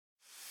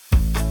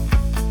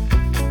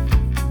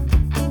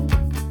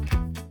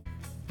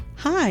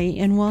Hi,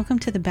 and welcome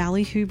to the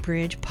Ballyhoo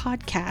Bridge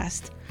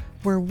podcast,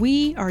 where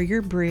we are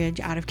your bridge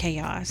out of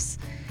chaos.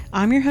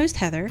 I'm your host,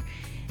 Heather,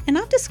 and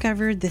I've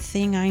discovered the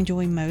thing I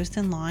enjoy most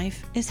in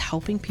life is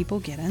helping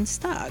people get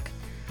unstuck.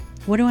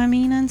 What do I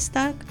mean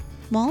unstuck?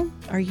 Well,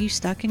 are you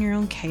stuck in your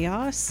own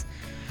chaos?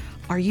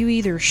 Are you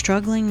either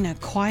struggling to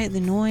quiet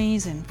the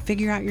noise and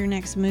figure out your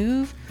next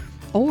move,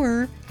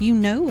 or you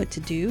know what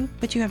to do,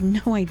 but you have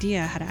no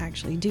idea how to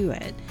actually do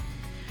it?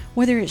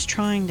 Whether it's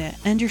trying to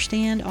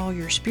understand all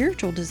your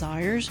spiritual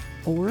desires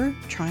or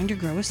trying to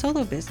grow a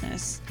solo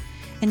business.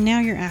 And now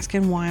you're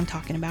asking why I'm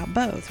talking about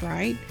both,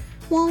 right?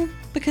 Well,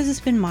 because it's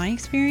been my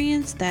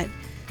experience that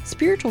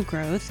spiritual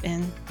growth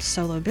and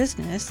solo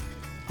business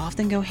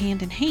often go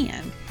hand in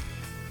hand.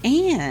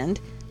 And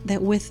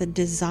that with the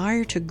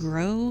desire to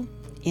grow,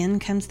 in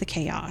comes the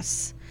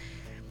chaos.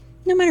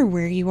 No matter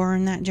where you are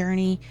in that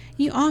journey,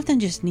 you often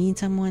just need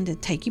someone to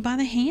take you by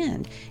the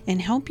hand and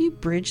help you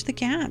bridge the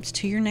gaps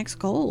to your next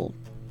goal,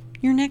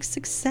 your next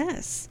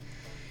success.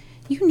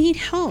 You need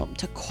help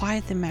to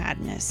quiet the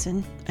madness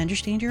and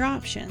understand your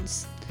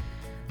options.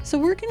 So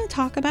we're going to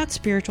talk about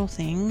spiritual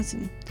things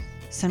and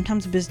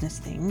sometimes business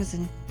things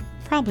and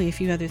probably a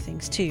few other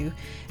things too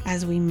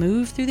as we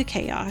move through the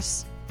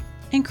chaos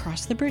and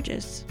cross the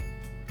bridges.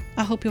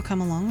 I hope you'll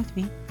come along with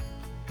me.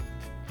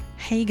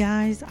 Hey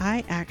guys,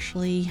 I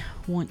actually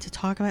want to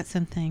talk about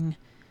something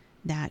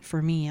that,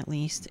 for me at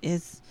least,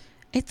 it's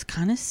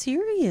kind of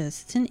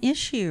serious. It's an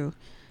issue.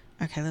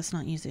 Okay, let's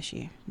not use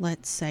issue.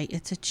 Let's say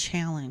it's a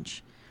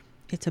challenge.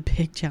 It's a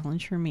big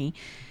challenge for me.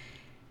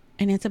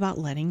 And it's about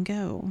letting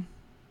go.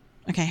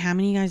 Okay, how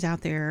many guys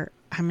out there,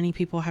 how many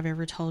people have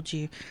ever told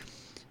you,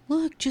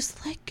 look,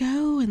 just let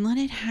go and let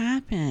it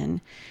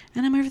happen?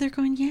 And I'm over there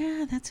going,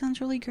 yeah, that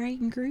sounds really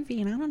great and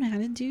groovy, and I don't know how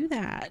to do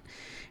that.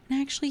 And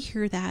I actually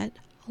hear that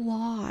a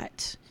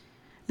lot.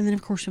 And then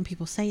of course when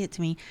people say it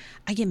to me,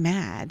 I get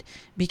mad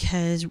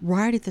because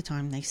right at the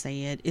time they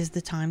say it is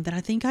the time that I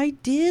think I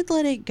did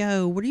let it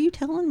go. What are you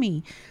telling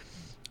me?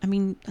 I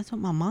mean, that's what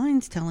my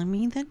mind's telling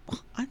me, that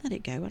I let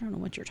it go. I don't know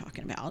what you're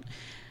talking about.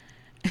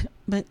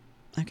 But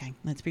okay,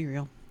 let's be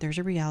real. There's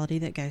a reality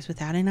that goes with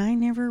that, and I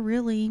never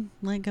really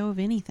let go of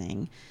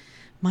anything.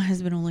 My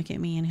husband will look at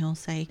me and he'll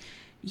say,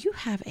 you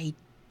have a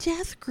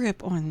death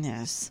grip on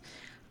this.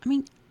 I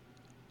mean,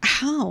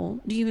 how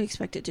do you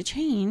expect it to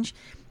change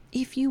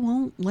if you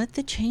won't let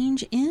the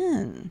change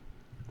in?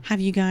 Have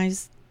you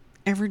guys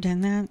ever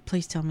done that?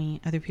 Please tell me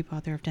other people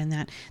out there have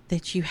done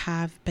that you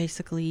have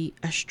basically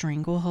a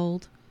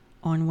stranglehold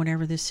on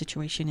whatever this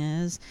situation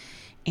is,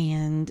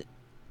 and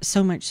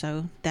so much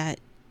so that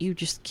you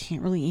just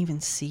can't really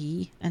even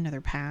see another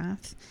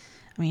path.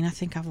 I mean, I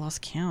think I've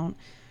lost count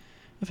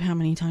of how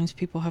many times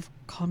people have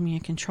called me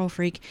a control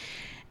freak,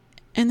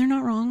 and they're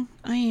not wrong.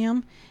 I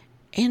am.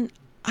 And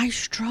I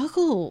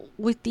struggle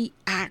with the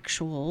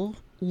actual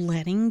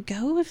letting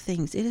go of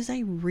things. It is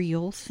a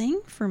real thing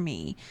for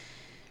me.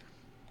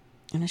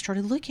 And I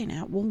started looking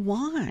at, well,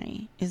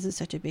 why is it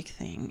such a big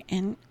thing?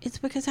 And it's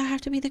because I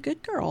have to be the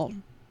good girl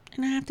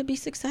and I have to be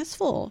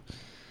successful.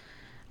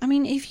 I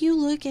mean, if you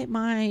look at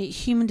my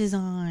human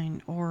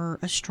design or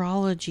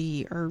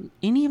astrology or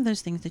any of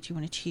those things that you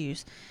want to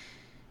choose,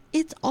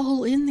 it's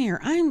all in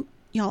there. I'm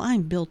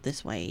built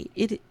this way.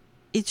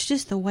 It's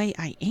just the way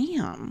I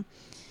am.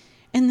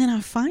 And then I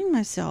find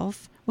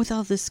myself with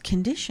all this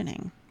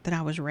conditioning that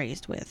I was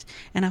raised with.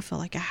 And I feel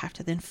like I have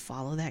to then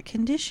follow that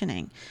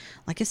conditioning.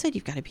 Like I said,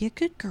 you've got to be a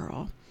good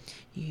girl.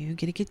 You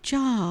get a good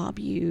job.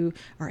 You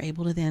are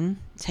able to then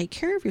take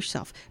care of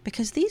yourself,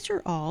 because these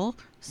are all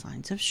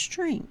signs of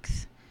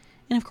strength.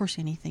 And of course,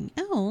 anything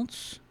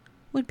else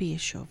would be a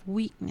show of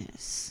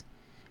weakness.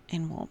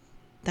 And well,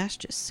 that's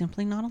just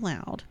simply not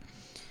allowed.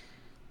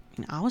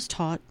 And I was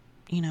taught,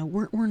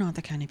 we're not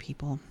the kind of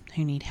people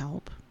who need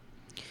help.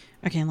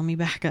 Okay, let me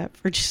back up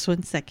for just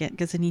 1 second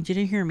because I need you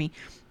to hear me.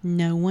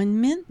 No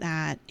one meant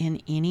that in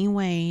any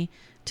way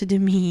to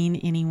demean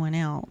anyone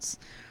else.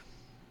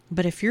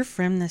 But if you're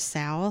from the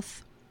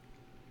South,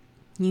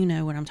 you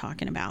know what I'm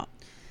talking about.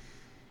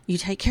 You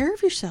take care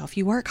of yourself.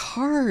 You work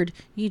hard.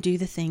 You do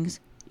the things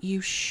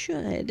you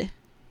should.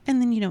 And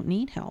then you don't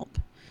need help.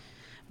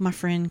 My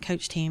friend,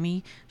 Coach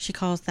Tammy, she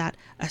calls that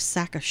a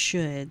sack of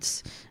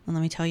shoulds. And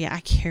let me tell you,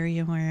 I carry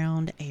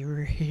around a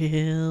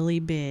really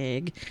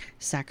big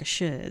sack of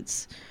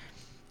shoulds.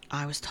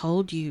 I was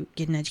told you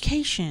get an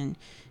education,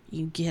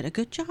 you get a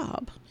good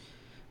job.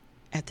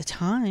 At the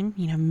time,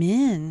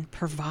 men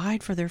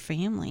provide for their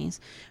families.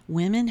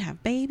 Women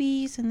have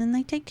babies, and then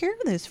they take care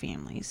of those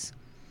families.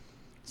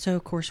 So,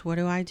 of course, what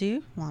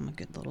do? Well, I'm a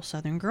good little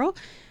Southern girl.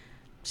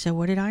 So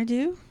what did I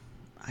do?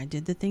 I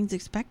did the things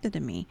expected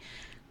of me.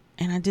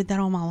 And I did that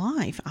all my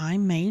life. I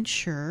made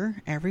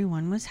sure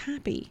everyone was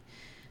happy,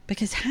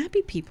 because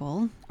happy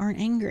people aren't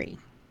angry.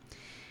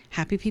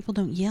 Happy people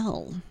don't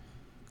yell.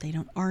 They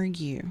don't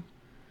argue.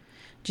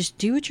 Just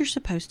do what you're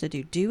supposed to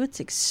do. Do what's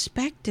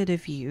expected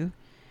of you.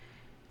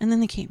 And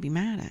then they can't be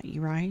mad at you,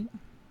 right?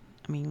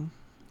 I mean,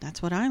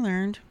 that's what I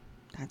learned.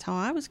 That's how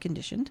I was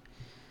conditioned.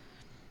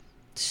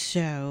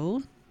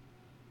 So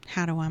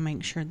how do I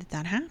make sure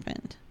that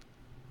happened?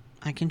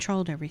 I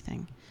controlled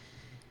everything.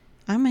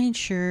 I made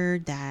sure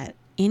that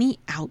any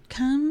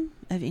outcome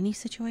of any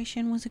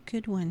situation was a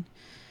good one.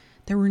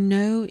 There were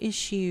no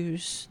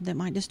issues that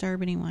might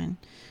disturb anyone.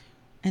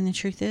 And the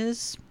truth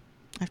is,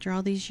 after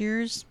all these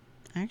years,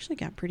 I actually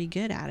got pretty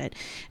good at it.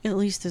 At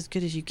least as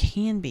good as you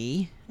can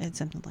be at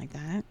something like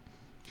that.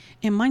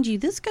 And mind you,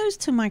 this goes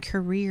to my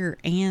career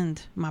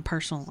and my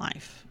personal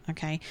life.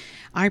 Okay.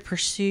 I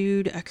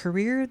pursued a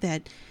career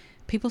that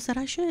people said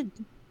I should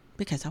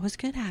because I was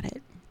good at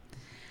it.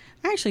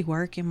 I actually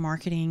work in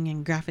marketing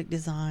and graphic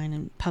design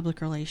and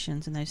public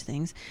relations and those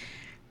things.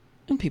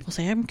 And people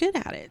say I'm good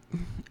at it.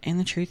 And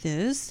the truth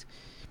is,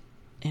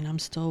 and I'm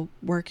still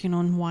working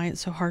on why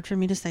it's so hard for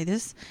me to say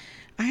this,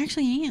 I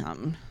actually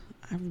am.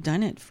 I've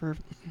done it for,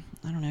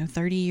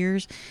 30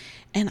 years.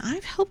 And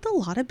I've helped a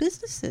lot of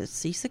businesses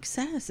see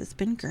success. It's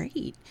been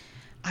great.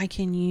 I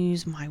can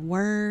use my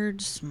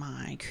words,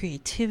 my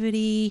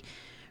creativity,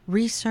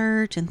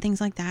 research, and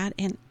things like that.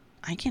 And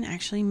I can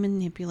actually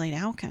manipulate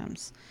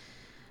outcomes.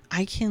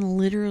 I can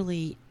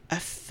literally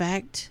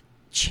affect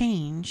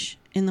change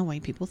in the way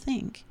people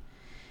think.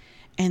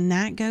 And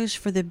that goes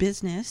for the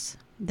business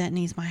that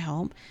needs my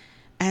help,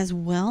 as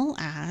well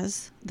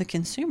as the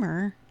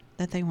consumer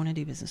that they want to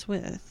do business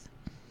with.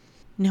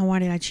 Now, why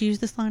did I choose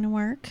this line of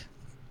work?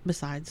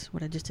 Besides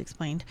what I just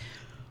explained.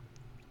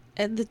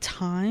 At the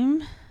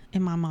time,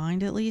 in my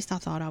mind at least, I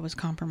thought I was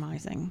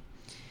compromising.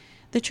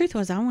 The truth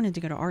was, I wanted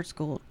to go to art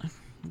school.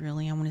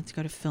 Really, I wanted to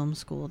go to film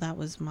school. That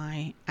was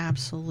my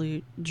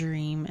absolute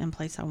dream and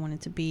place I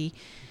wanted to be.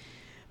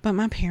 But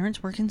my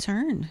parents were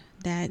concerned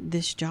that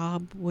this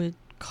job would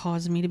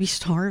cause me to be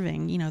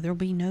starving. There'll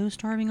be no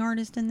starving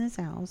artist in this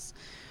house.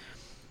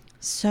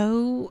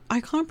 So I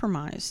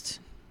compromised.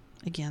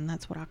 Again,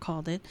 that's what I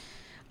called it.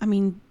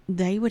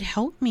 They would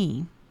help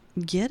me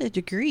get a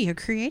degree, a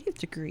creative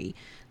degree,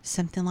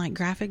 something like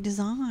graphic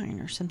design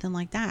or something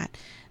like that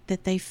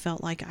they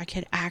felt like I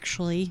could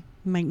actually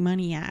make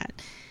money at.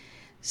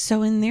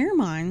 So in their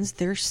minds,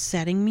 they're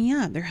setting me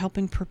up. They're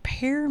helping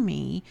prepare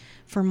me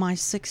for my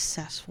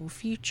successful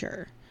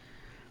future.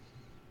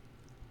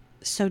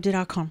 So did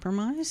I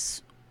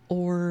compromise,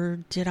 or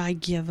did I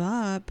give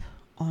up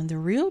on the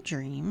real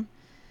dream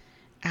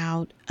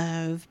out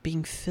of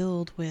being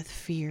filled with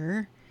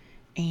fear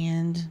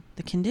and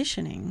the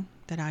conditioning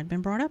that I'd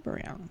been brought up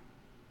around?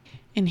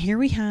 And here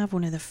we have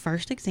one of the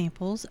first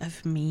examples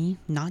of me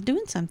not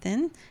doing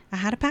something I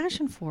had a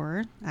passion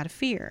for out of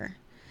fear.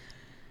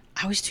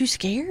 I was too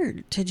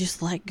scared to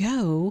just let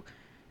go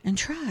and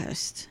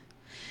trust.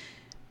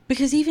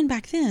 Because even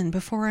back then,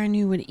 before I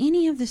knew what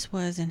any of this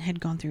was and had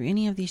gone through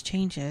any of these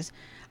changes,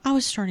 I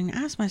was starting to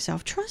ask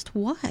myself, trust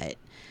what?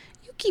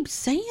 You keep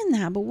saying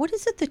that, but what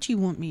is it that you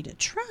want me to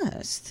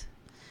trust?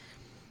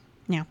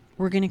 Now,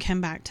 we're going to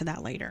come back to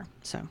that later,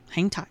 so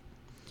hang tight.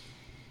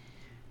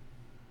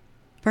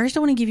 First,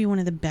 I want to give you one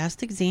of the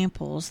best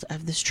examples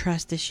of this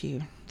trust issue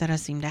that I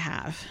seem to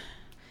have.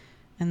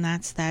 And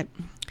that's that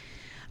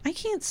I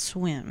can't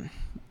swim.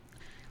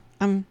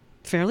 I'm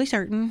fairly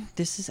certain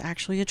this is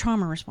actually a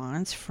trauma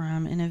response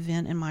from an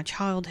event in my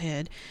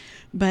childhood.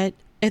 But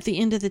at the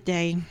end of the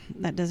day,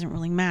 that doesn't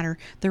really matter.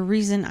 The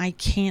reason I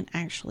can't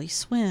actually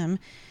swim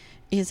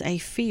is a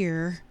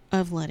fear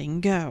of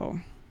letting go.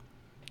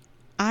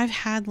 I've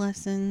had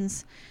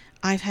lessons.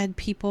 I've had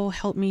people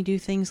help me do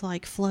things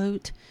like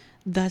float,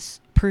 thus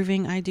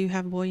proving I do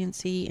have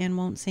buoyancy and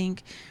won't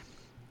sink.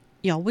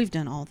 Y'all, we've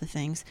done all the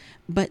things.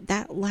 But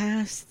that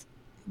last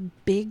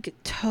big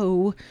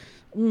toe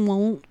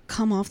won't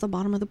come off the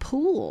bottom of the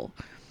pool.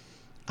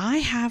 I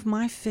have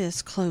my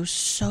fists closed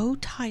so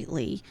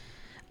tightly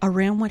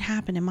around what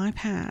happened in my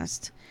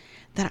past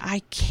that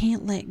I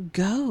can't let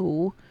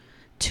go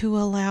to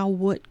allow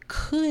what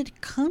could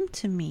come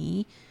to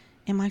me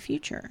in my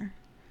future.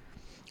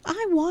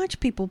 I watch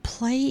people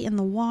play in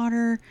the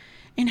water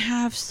and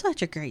have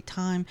such a great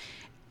time.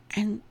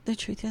 And the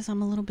truth is,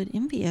 I'm a little bit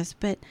envious,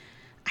 but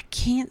I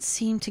can't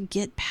seem to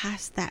get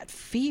past that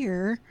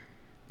fear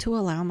to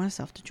allow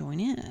myself to join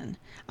in.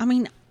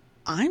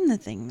 I'm the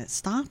thing that's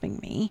stopping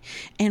me,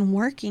 and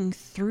working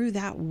through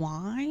that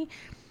why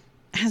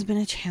has been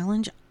a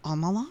challenge all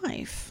my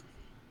life.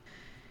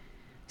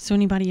 So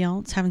anybody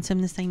else having some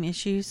of the same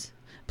issues?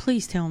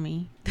 Please tell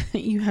me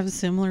that you have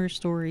similar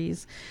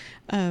stories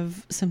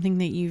of something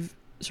that you've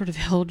sort of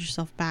held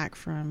yourself back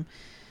from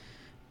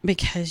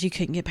because you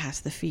couldn't get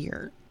past the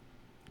fear.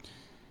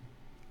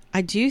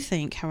 I do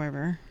think,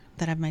 however,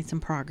 that I've made some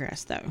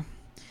progress though.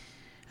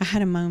 I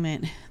had a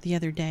moment the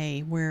other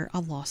day where I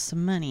lost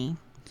some money.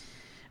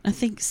 I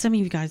think some of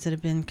you guys that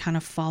have been kind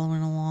of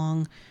following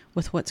along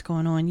with what's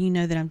going on, you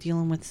know that I'm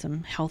dealing with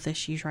some health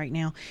issues right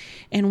now.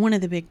 And one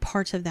of the big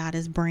parts of that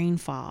is brain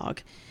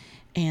fog.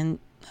 And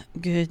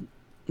good,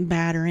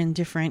 bad, or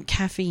indifferent,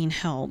 caffeine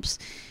helps.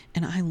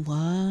 And I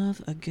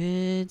love a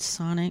good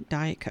Sonic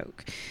Diet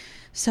Coke.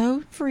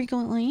 So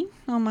frequently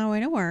on my way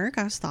to work,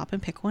 I stop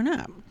and pick one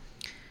up.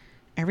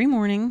 Every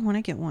morning when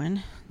I get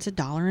one, it's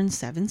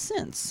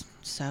 $1.07.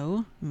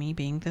 So me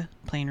being the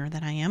planner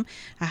that I am,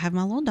 I have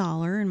my little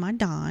dollar and my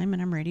dime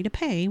and I'm ready to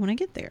pay when I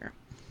get there.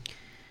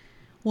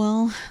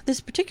 Well,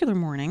 this particular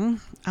morning,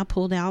 I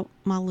pulled out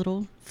my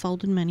little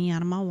folded money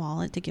out of my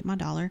wallet to get my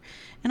dollar,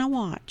 and I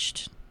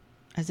watched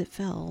as it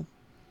fell,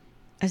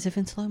 as if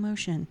in slow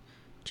motion,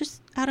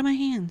 just out of my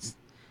hands.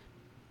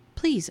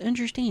 Please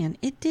understand,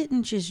 it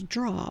didn't just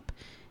drop.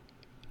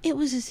 It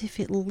was as if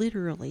it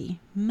literally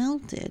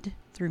melted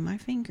through my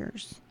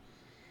fingers.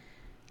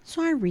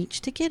 So I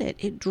reached to get it.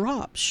 It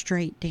dropped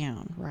straight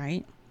down,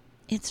 right?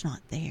 It's not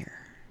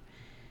there.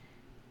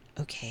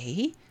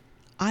 Okay.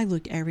 I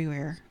looked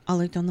everywhere. I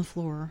looked on the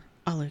floor.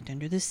 I looked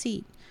under the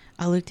seat.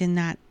 I looked in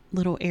that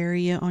little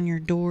area on your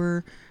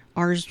door.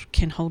 Ours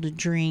can hold a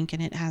drink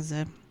and it has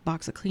a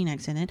box of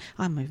Kleenex in it.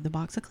 I moved the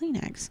box of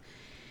Kleenex.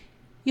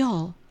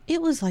 Y'all,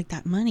 it was like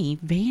that money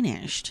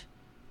vanished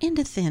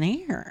into thin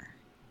air.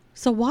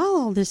 So while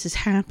all this is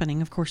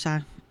happening, of course,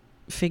 I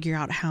figure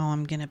out how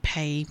I'm going to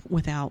pay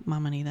without my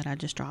money that I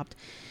just dropped.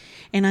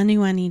 And I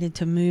knew I needed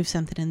to move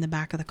something in the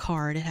back of the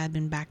car. It had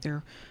been back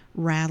there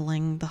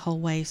rattling the whole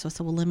way. So I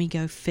said, well, let me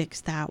go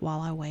fix that while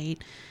I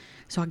wait.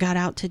 So I got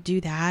out to do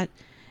that.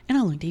 And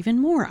I looked even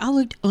more. I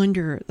looked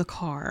under the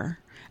car.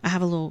 I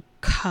have a little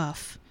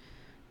cuff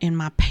in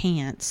my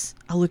pants.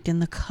 I looked in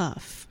the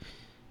cuff.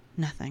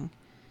 Nothing.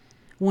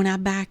 When I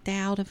backed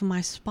out of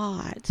my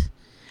spot,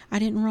 I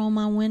didn't roll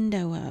my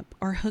window up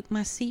or hook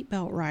my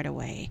seatbelt right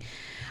away.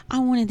 I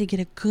wanted to get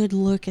a good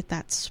look at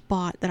that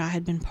spot that I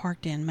had been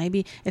parked in.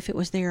 Maybe if it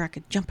was there, I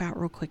could jump out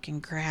real quick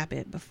and grab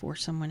it before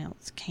someone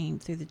else came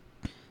through the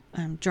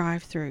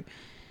drive-through.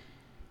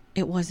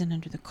 It wasn't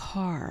under the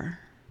car.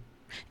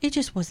 It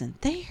just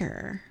wasn't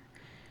there.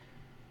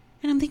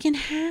 And I'm thinking,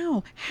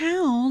 how?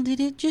 How did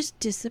it just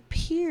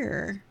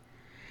disappear?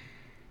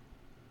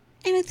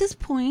 And at this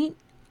point,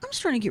 I'm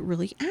starting to get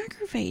really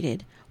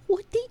aggravated.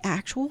 What the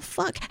actual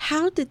fuck?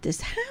 How did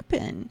this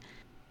happen?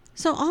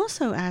 So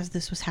also as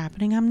this was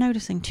happening, I'm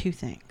noticing two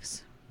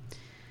things.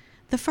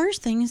 The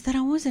first thing is that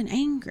I wasn't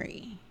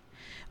angry,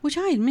 which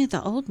I admit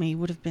the old me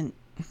would have been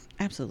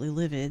absolutely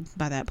livid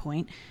by that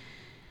point.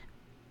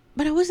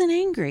 But I wasn't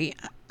angry.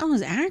 I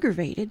was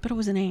aggravated, but I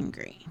wasn't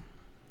angry.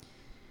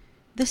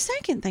 The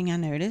second thing I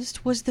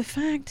noticed was the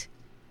fact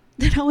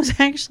that I was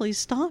actually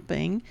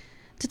stopping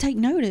to take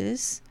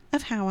notice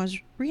of how I was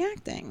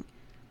reacting.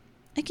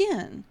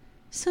 Again,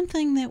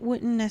 something that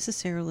wouldn't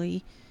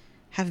necessarily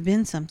have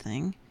been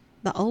something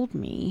the old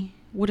me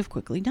would have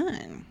quickly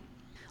done.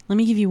 Let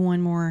me give you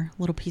one more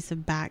little piece of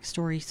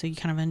backstory so you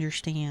kind of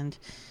understand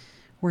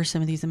where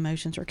some of these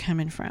emotions are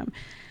coming from.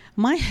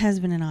 My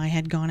husband and I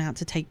had gone out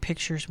to take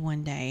pictures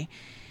one day.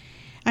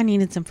 I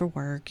needed some for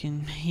work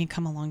and he had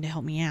come along to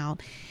help me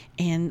out.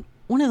 And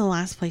one of the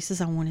last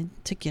places I wanted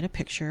to get a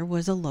picture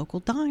was a local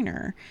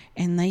diner,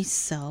 and they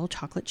sell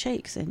chocolate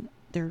shakes, and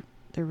they're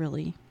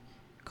really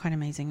quite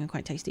amazing and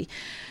quite tasty.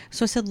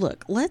 So I said,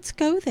 look, let's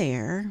go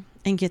there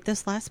and get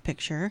this last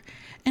picture,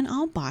 and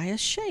I'll buy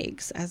us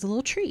shakes as a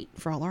little treat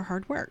for all our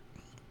hard work.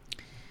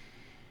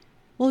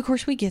 Well, of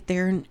course, we get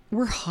there and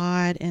we're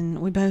hot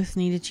and we both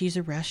needed to use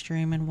a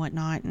restroom and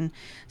whatnot. And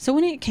so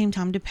when it came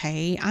time to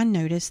pay, I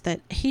noticed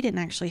that he didn't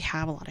actually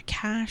have a lot of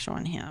cash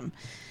on him.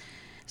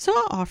 So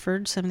I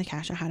offered some of the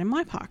cash I had in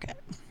my pocket.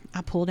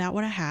 I pulled out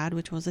what I had,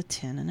 which was a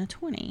 10 and a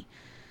 20.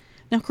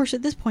 Now, of course,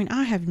 at this point,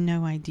 I have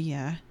no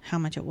idea how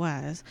much it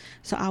was.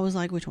 So I was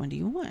like, which one do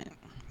you want?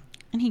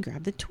 And he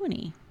grabbed the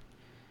 20.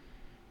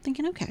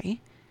 Thinking,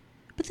 okay.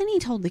 But then he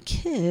told the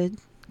kid,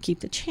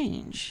 keep the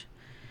change.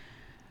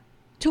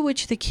 To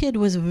which the kid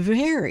was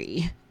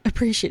very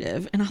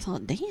appreciative. And I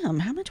thought, damn,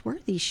 how much were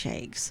these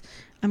shakes?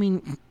 I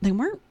mean, they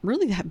weren't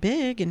really that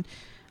big. And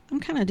I'm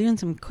kind of doing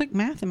some quick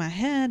math in my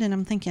head. And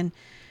I'm thinking,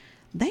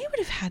 they would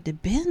have had to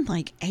been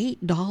like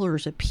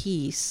 $8 a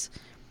piece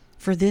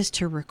for this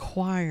to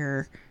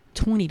require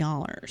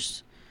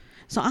 $20.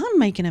 So I'm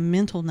making a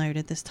mental note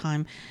at this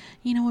time.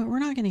 You know what? We're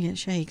not going to get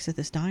shakes at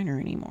this diner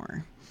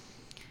anymore.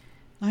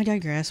 I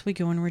digress. We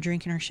go and we're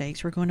drinking our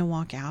shakes. We're going to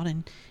walk out.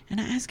 And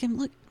I ask him,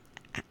 look,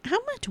 how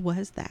much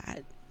was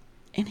that?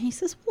 And he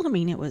says, well, I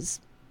mean, it was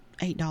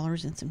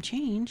 $8 and some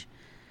change.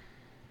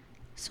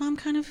 So I'm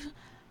kind of,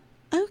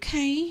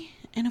 okay.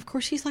 And of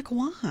course he's like,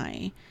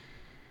 why?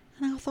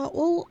 And I thought,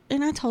 well,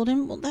 and I told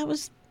him, well, that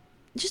was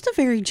just a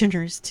very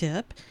generous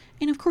tip.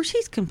 And of course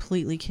he's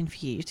completely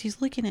confused.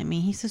 He's looking at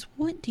me. He says,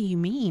 what do you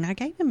mean? I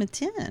gave him a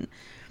 10.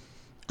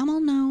 I'm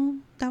all, no,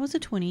 that was a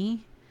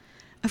 20.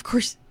 Of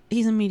course,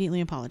 he's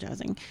immediately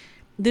apologizing.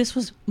 This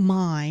was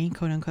my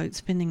quote unquote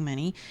spending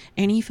money.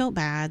 And he felt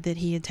bad that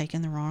he had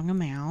taken the wrong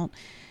amount.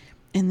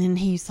 And then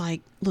he's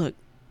like, look,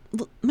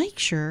 make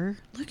sure,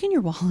 look in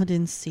your wallet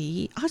and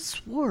see. I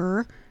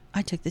swore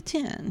I took the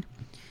 10.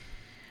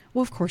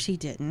 Well, of course he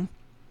didn't.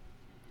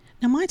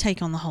 Now, my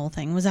take on the whole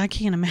thing was I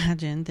can't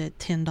imagine that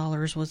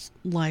 $10 was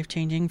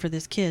life-changing for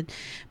this kid,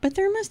 but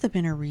there must have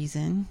been a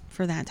reason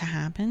for that to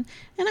happen.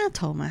 And I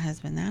told my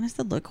husband that. I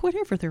said, look,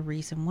 whatever the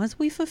reason was,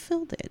 we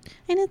fulfilled it,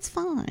 and it's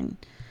fine.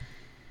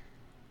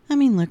 I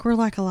mean, look, we're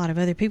like a lot of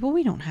other people.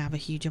 We don't have a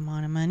huge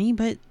amount of money,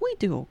 but we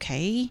do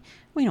okay.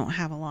 We don't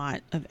have a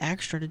lot of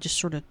extra to just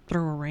sort of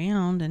throw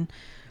around, and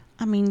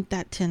I mean,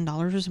 that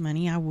 $10 was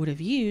money I would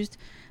have used,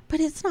 but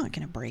it's not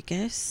going to break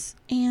us.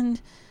 And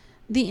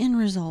the end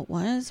result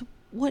was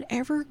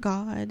whatever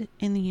God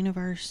in the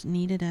universe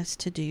needed us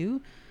to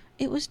do,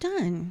 it was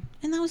done.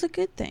 And that was a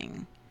good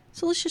thing.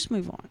 So let's just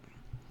move on.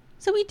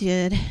 So we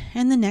did.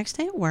 And the next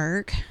day at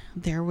work,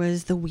 there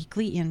was the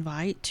weekly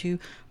invite to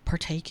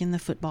partake in the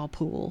football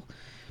pool,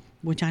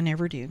 which I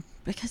never do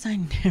because I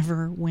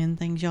never win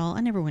things, y'all.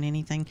 I never win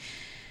anything.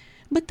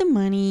 But the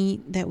money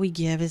that we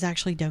give is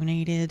actually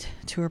donated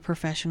to a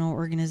professional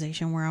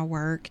organization where I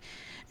work.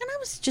 And I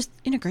was just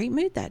in a great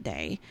mood that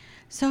day.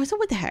 So I said,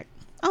 what the heck?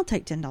 I'll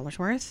take $10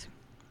 worth.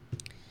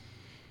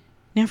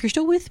 Now, if you're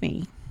still with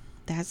me,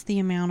 that's the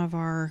amount of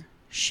our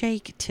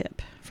shake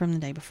tip from the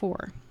day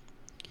before.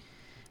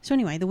 So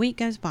anyway, the week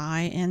goes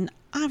by and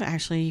I've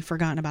actually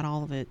forgotten about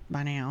all of it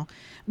by now.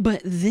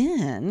 But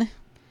then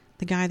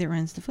the guy that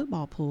runs the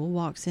football pool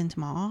walks into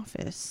my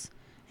office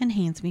and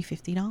hands me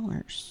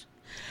 $50.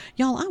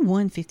 Y'all, I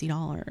won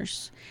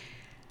 $50.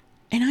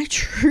 And I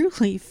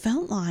truly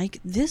felt like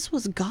this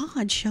was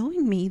God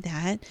showing me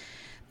that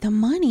the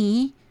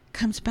money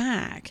comes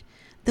back.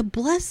 The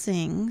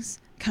blessings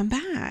come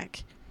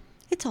back.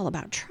 It's all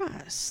about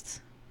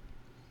trust.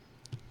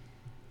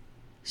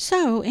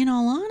 So, in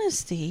all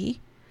honesty,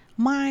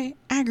 my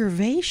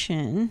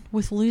aggravation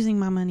with losing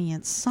my money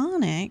at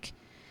Sonic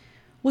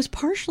was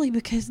partially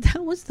because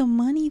that was the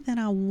money that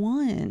I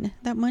won.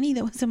 That money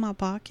that was in my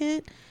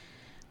pocket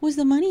was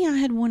the money I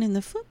had won in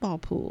the football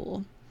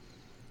pool.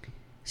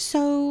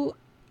 So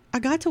I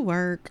got to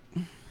work.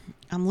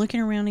 I'm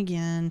looking around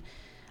again.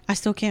 I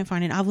still can't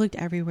find it. I've looked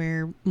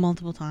everywhere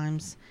multiple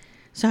times.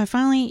 So I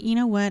finally, you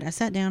know what? I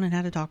sat down and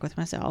had a talk with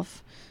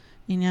myself.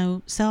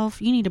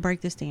 Self, you need to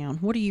break this down.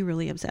 What are you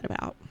really upset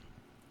about?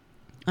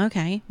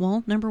 Okay,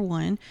 well, number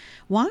one,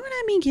 why would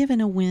I be given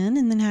a win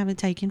and then have it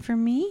taken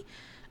from me?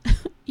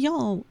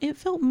 Y'all, it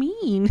felt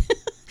mean.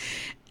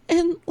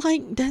 And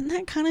doesn't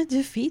that kind of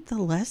defeat the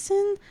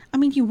lesson? I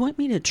mean, you want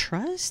me to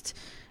trust,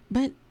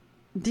 but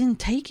then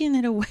taking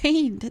it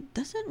away, that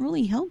doesn't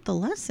really help the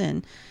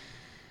lesson.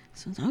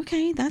 So,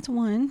 okay, that's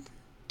one.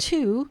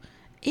 Two,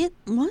 it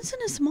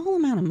wasn't a small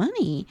amount of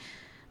money.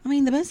 I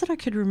mean, the best that I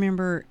could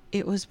remember,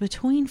 it was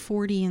between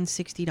 $40 and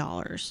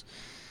 $60,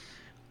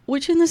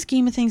 which in the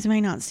scheme of things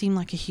may not seem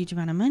like a huge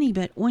amount of money,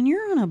 but when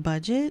you're on a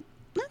budget,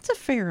 that's a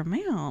fair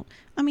amount.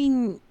 I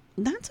mean,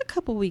 that's a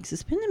couple weeks of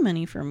spending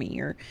money for me,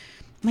 or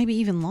maybe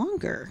even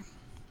longer.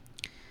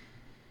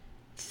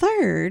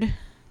 Third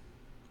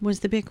was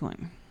the big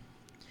one.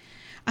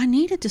 I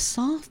needed to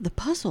solve the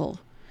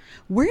puzzle.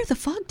 Where the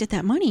fuck did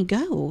that money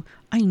go?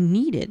 I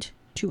needed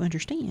to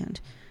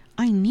understand.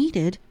 I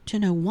needed to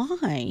know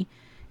why.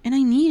 And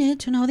I needed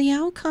to know the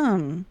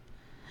outcome.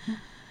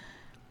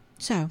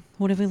 So,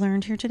 what have we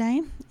learned here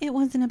today? It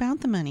wasn't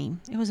about the money.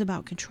 It was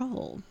about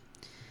control.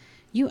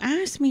 You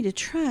asked me to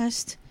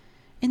trust,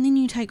 and then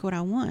you take what I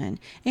want.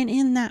 And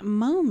in that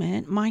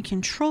moment, my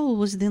control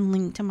was then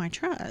linked to my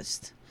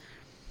trust.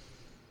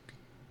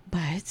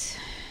 But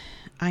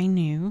I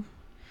knew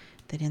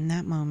that in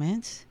that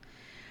moment,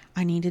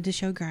 I needed to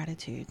show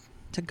gratitude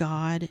to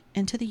God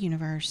and to the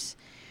universe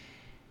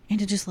and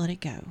to just let it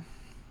go.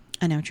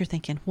 I know what you're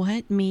thinking.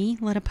 What? Me?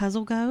 Let a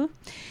puzzle go?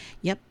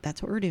 Yep,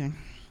 that's what we're doing.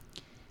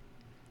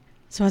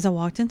 So as I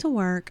walked into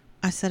work,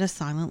 I said a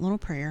silent little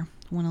prayer.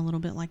 Went a little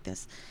bit like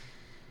this.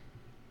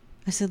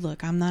 I said,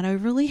 look, I'm not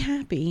overly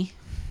happy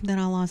that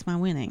I lost my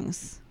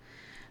winnings,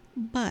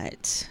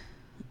 but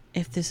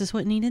if this is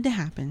what needed to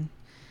happen,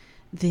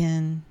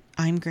 then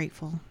I'm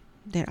grateful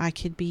that I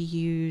could be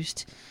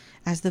used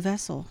as the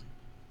vessel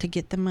to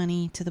get the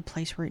money to the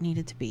place where it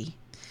needed to be,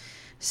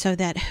 so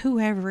that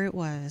whoever it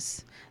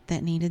was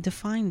that needed to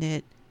find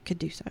it could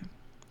do so.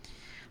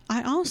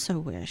 I also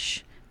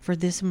wish for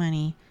this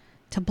money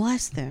to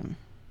bless them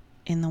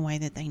in the way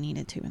that they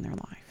needed to in their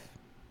life.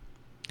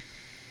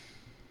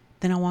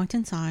 Then I walked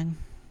inside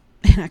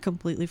and I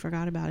completely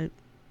forgot about it.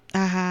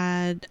 I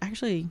had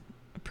actually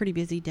a pretty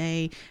busy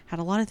day, had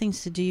a lot of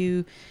things to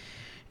do,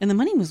 and the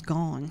money was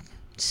gone.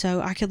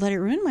 So I could let it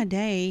ruin my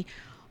day,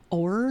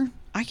 or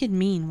I could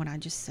mean what I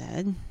just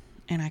said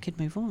and I could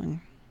move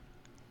on.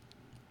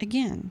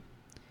 Again,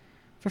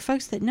 for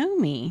folks that know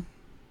me,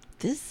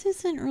 this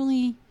isn't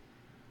really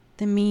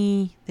the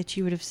me that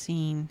you would have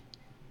seen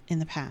in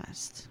the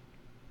past.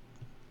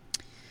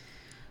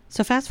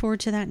 So fast forward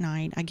to that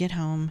night, I get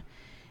home.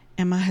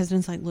 And my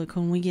husband's like, look,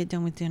 when we get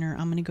done with dinner,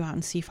 I'm going to go out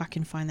and see if I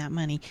can find that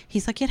money.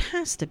 He's like, it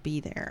has to be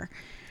there.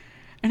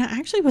 And I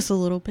actually was a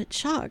little bit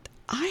shocked.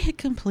 I had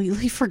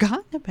completely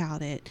forgotten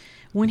about it.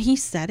 When he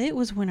said it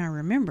was when I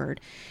remembered.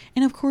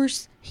 And of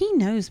course, he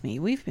knows me.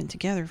 We've been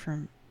together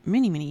for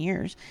many, many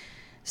years.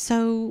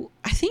 So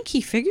I think he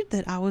figured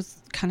that I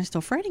was kind of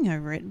still fretting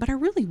over it, but I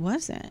really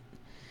wasn't.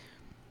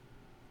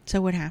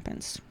 So what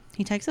happens?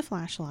 He takes a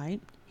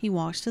flashlight. He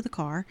walks to the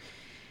car.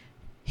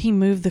 He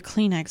moved the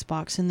Kleenex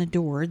box in the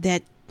door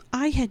that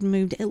I had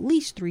moved at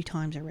least 3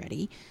 times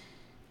already.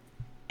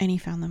 And he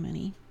found the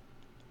money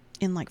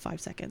in like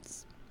 5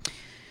 seconds.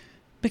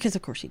 Because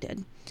of course he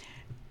did.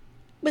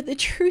 But the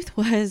truth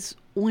was,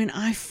 when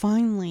I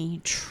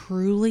finally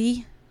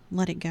truly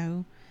let it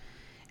go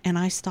and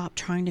I stopped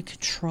trying to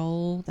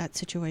control that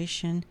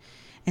situation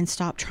and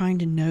stopped trying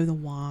to know the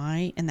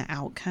why and the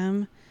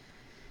outcome,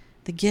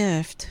 the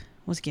gift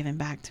was given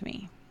back to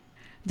me.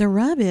 The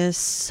rub is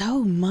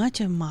so much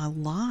of my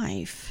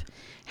life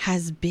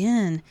has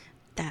been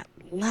that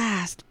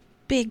last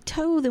big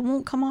toe that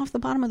won't come off the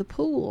bottom of the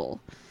pool.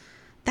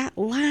 That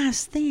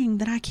last thing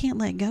that I can't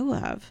let go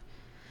of.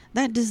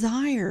 That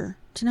desire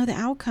to know the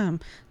outcome,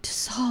 to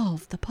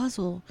solve the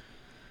puzzle,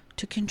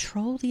 to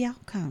control the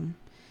outcome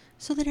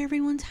so that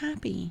everyone's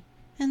happy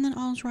and then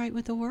all's right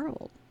with the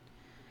world.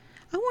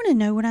 I want to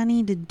know what I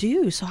need to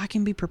do so I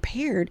can be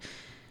prepared,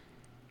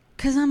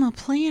 because I'm a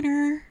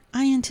planner.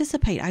 I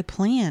anticipate, I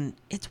plan.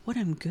 It's what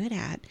I'm good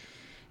at.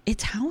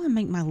 It's how I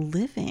make my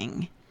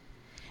living.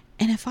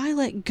 And if I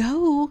let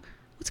go,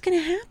 what's going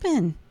to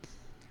happen?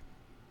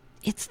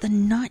 It's the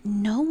not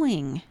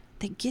knowing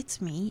that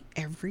gets me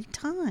every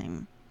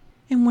time.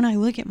 And when I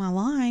look at my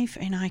life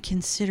and I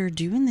consider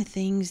doing the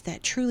things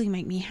that truly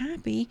make me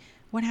happy,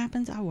 what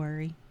happens? I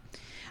worry.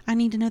 I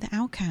need to know the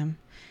outcome.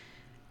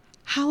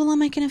 How will I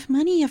make enough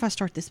money if I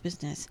start this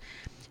business?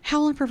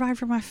 How will I provide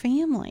for my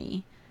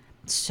family?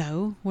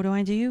 So what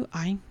do?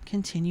 I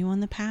continue on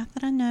the path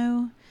that I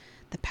know,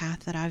 the path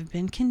that I've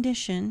been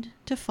conditioned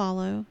to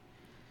follow.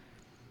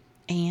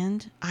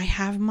 And I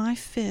have my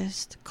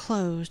fist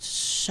closed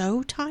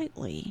so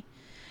tightly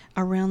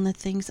around the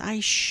things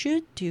I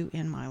should do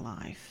in my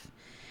life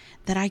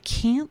that I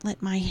can't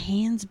let my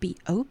hands be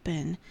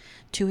open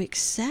to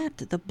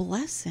accept the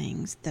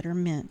blessings that are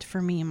meant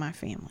for me and my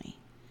family.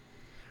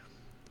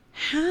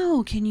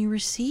 How can you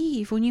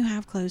receive when you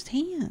have closed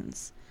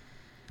hands?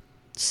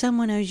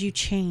 Someone owes you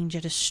change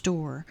at a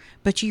store,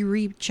 but you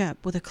reach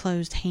up with a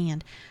closed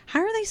hand.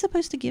 How are they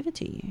supposed to give it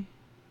to you?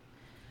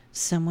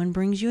 Someone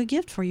brings you a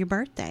gift for your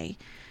birthday.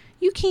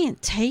 You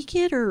can't take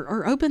it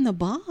or open the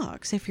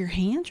box if your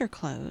hands are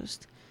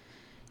closed.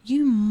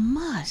 You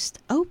must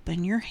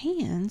open your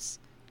hands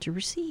to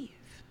receive.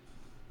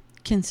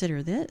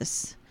 Consider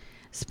this.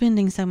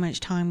 Spending so much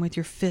time with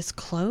your fists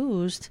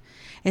closed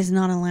is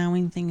not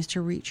allowing things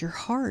to reach your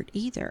heart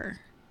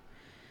either.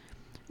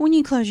 When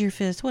you close your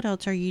fist, what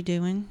else are you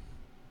doing?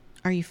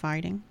 Are you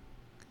fighting?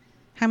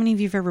 How many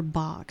of you have ever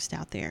boxed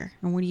out there?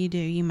 And what do?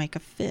 You make a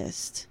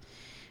fist.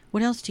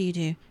 What else do?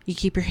 You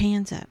keep your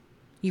hands up.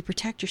 You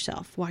protect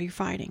yourself while you're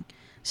fighting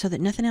so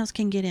that nothing else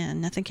can get in,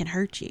 nothing can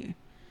hurt you.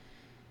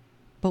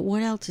 But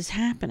what else is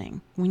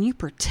happening? When you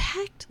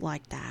protect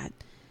like that,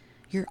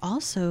 you're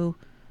also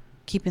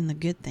keeping the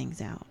good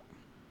things out.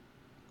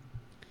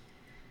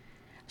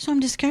 So I'm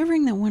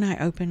discovering that when I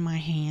open my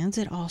hands,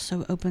 it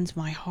also opens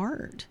my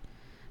heart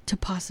to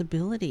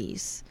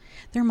possibilities.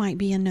 There might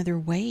be another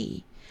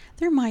way.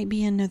 There might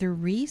be another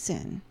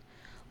reason.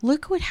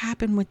 Look what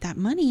happened with that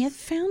money. It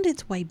found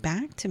its way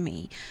back to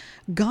me.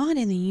 God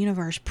and the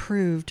universe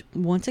proved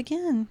once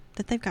again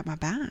that they've got my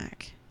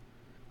back.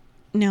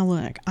 Now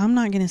look, I'm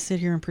not going to sit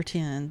here and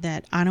pretend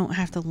that I don't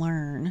have to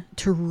learn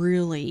to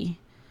really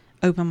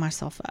open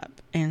myself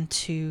up and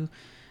to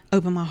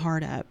open my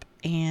heart up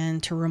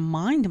and to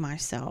remind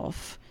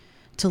myself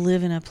to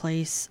live in a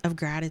place of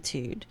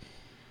gratitude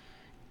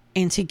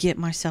and to get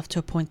myself to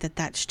a point that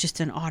that's just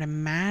an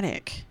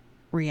automatic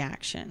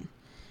reaction.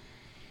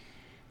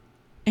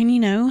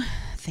 And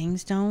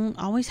things don't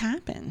always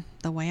happen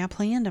the way I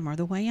planned them or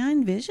the way I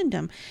envisioned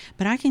them.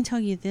 But I can tell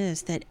you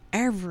this, that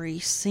every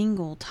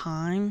single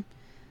time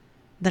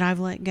that I've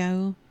let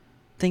go,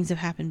 things have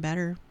happened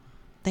better.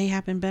 They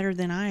happened better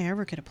than I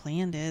ever could have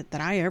planned it,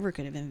 that I ever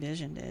could have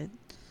envisioned it.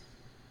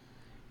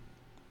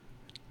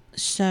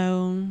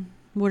 So,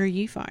 what are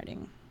you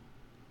fighting?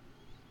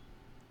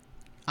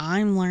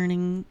 I'm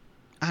learning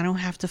I don't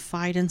have to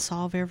fight and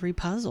solve every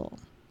puzzle.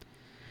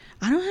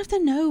 I don't have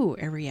to know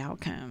every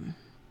outcome.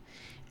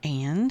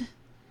 And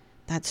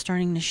that's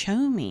starting to show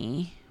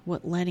me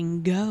what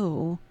letting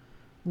go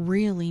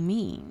really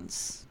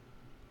means.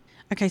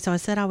 Okay, so I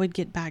said I would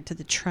get back to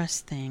the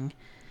trust thing.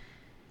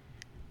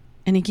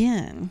 And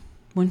again,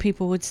 when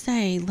people would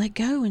say, let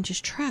go and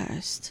just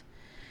trust,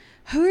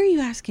 who are you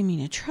asking me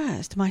to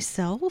trust?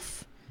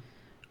 Myself?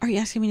 Are you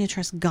asking me to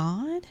trust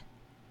God?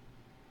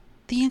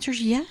 The answer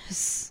is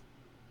yes.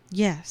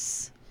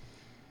 Yes.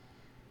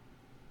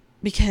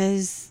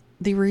 Because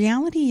the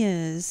reality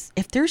is,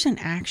 if there's an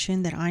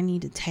action that I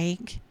need to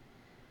take,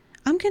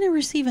 I'm going to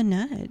receive a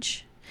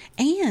nudge.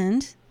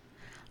 And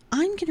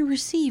I'm going to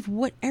receive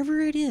whatever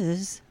it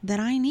is that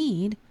I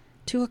need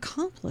to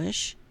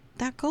accomplish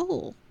that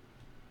goal.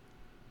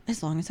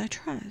 As long as I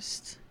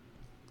trust.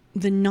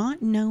 The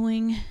not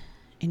knowing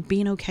and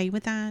being okay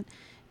with that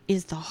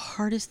is the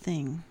hardest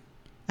thing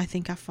I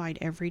think I fight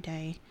every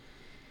day.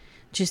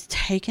 Just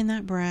taking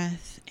that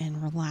breath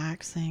and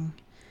relaxing.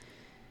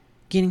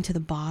 Getting to the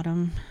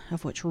bottom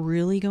of what's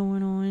really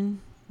going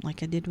on,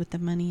 like I did with the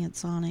money at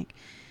Sonic.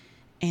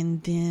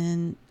 And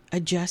then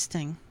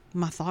adjusting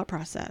my thought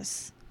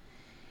process.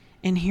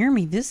 And hear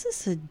me, this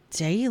is a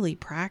daily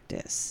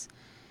practice.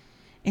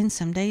 And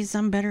some days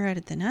I'm better at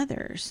it than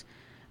others.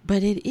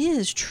 But it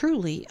is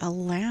truly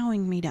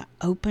allowing me to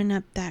open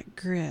up that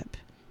grip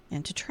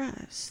and to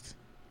trust.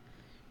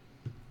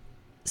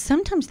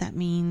 Sometimes that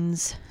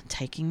means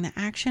taking the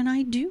action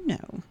I do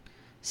know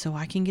so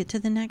I can get to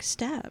the next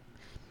step.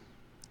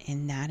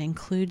 And that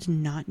includes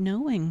not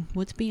knowing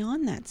what's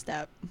beyond that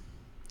step.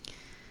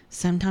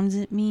 Sometimes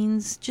it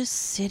means just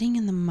sitting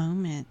in the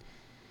moment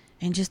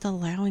and just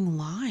allowing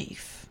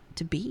life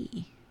to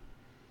be.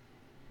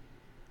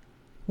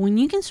 When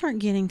you can start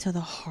getting to the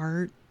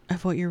heart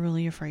of what you're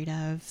really afraid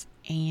of,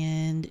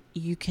 and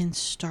you can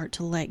start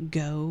to let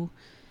go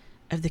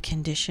of the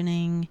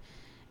conditioning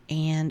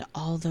and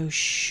all those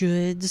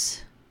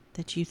shoulds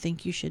that you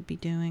think you should be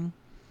doing,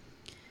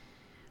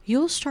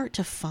 you'll start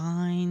to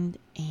find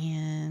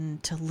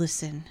and to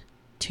listen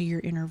to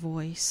your inner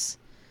voice.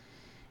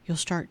 You'll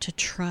start to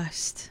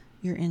trust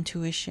your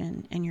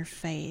intuition and your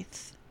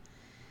faith.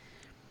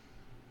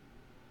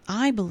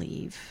 I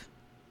believe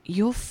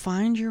you'll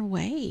find your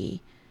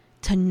way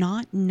to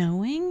not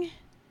knowing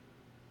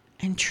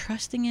and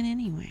trusting it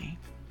anyway.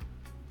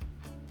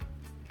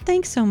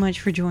 Thanks so much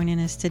for joining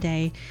us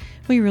today.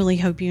 We really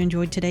hope you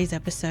enjoyed today's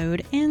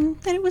episode and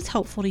that it was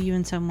helpful to you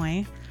in some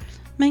way.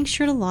 Make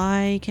sure to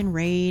like and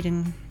rate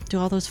and do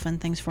all those fun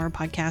things for our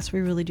podcast.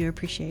 We really do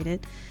appreciate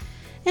it.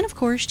 And of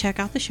course, check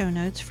out the show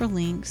notes for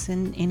links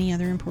and any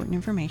other important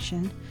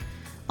information.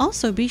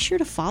 Also, be sure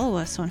to follow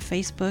us on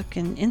Facebook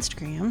and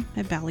Instagram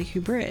at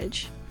Ballyhoo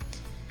Bridge.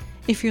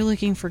 If you're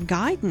looking for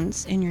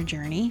guidance in your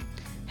journey,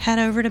 head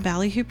over to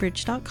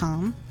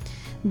ballyhoobridge.com.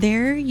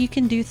 There you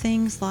can do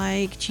things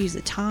like choose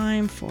a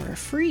time for a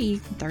free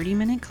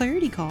 30-minute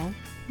clarity call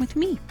with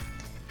me.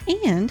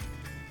 And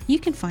you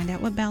can find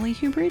out what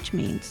Ballyhoo Bridge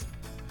means,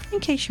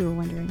 in case you were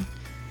wondering.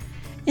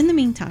 In the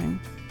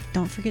meantime,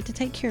 don't forget to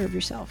take care of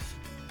yourself.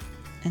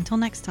 Until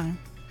next time.